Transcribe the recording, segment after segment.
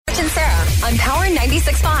and Sarah on Power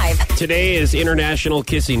 96.5. Today is International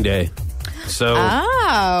Kissing Day. So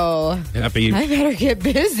happy. I better get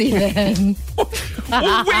busy then.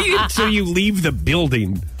 Well, wait until you leave the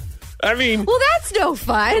building. I mean, Well, that's no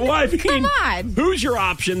fun. well, I mean, Come on. Who's your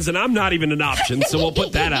options? And I'm not even an option, so we'll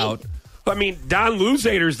put that out. I mean, Don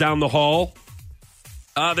Luzader's down the hall.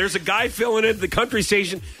 There's a guy filling in the country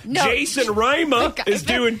station. No. Jason Rima is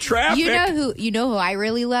doing traffic. You know who I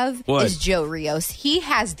really love? What? Is Joe Rios. He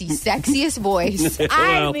has the sexiest voice.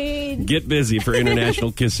 Well, get busy for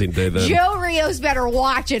International Kissing Day then. Joe Rios better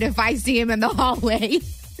watch it if I see him in the hallway.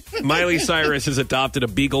 Miley Cyrus has adopted a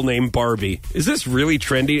beagle named Barbie. Is this really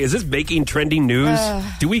trendy? Is this making trending news?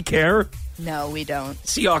 Do we care? No, we don't.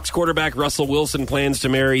 Seahawks quarterback Russell Wilson plans to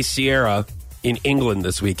marry Sierra in England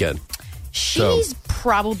this weekend. She's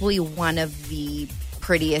probably one of the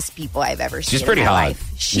prettiest people I've ever seen. She's pretty in my hot.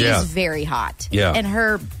 life. She's Yeah. very hot. Yeah. And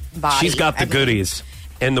her body. She's got the goodies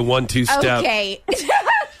and the 1-2 step. Okay.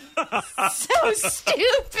 So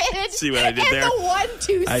stupid. See what I did and there? The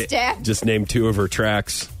 1-2 I step. just named two of her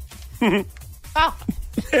tracks. Oh. I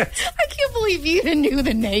can't believe you even knew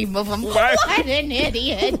the name of them. Why? What an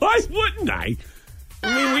idiot. Why wouldn't I?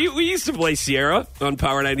 I mean, we used to play Sierra on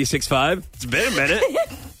Power 96.5. It's been a minute.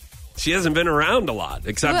 She hasn't been around a lot,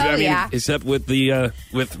 except Well, except with the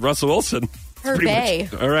with Russell Wilson. Her bae.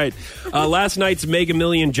 All right. Last night's Mega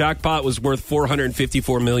Million jackpot was worth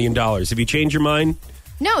 $454 million. Have you changed your mind?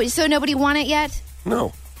 No, so nobody won it yet?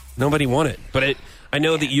 No, nobody won it. But I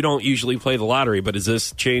know that you don't usually play the lottery, but does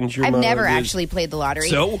this change your I've mind? never actually played the lottery.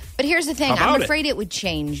 So? But here's the thing. How about I'm afraid it would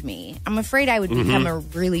change me. I'm afraid I would become a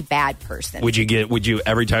really bad person. Would you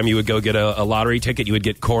every time you would go get a lottery ticket, you would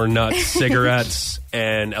get corn nuts, cigarettes,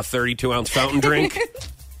 and a 32-ounce fountain drink,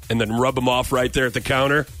 and then rub them off right there at the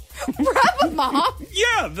counter? Rub them off?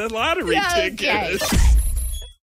 Yeah, the lottery Yeah, ticket. okay.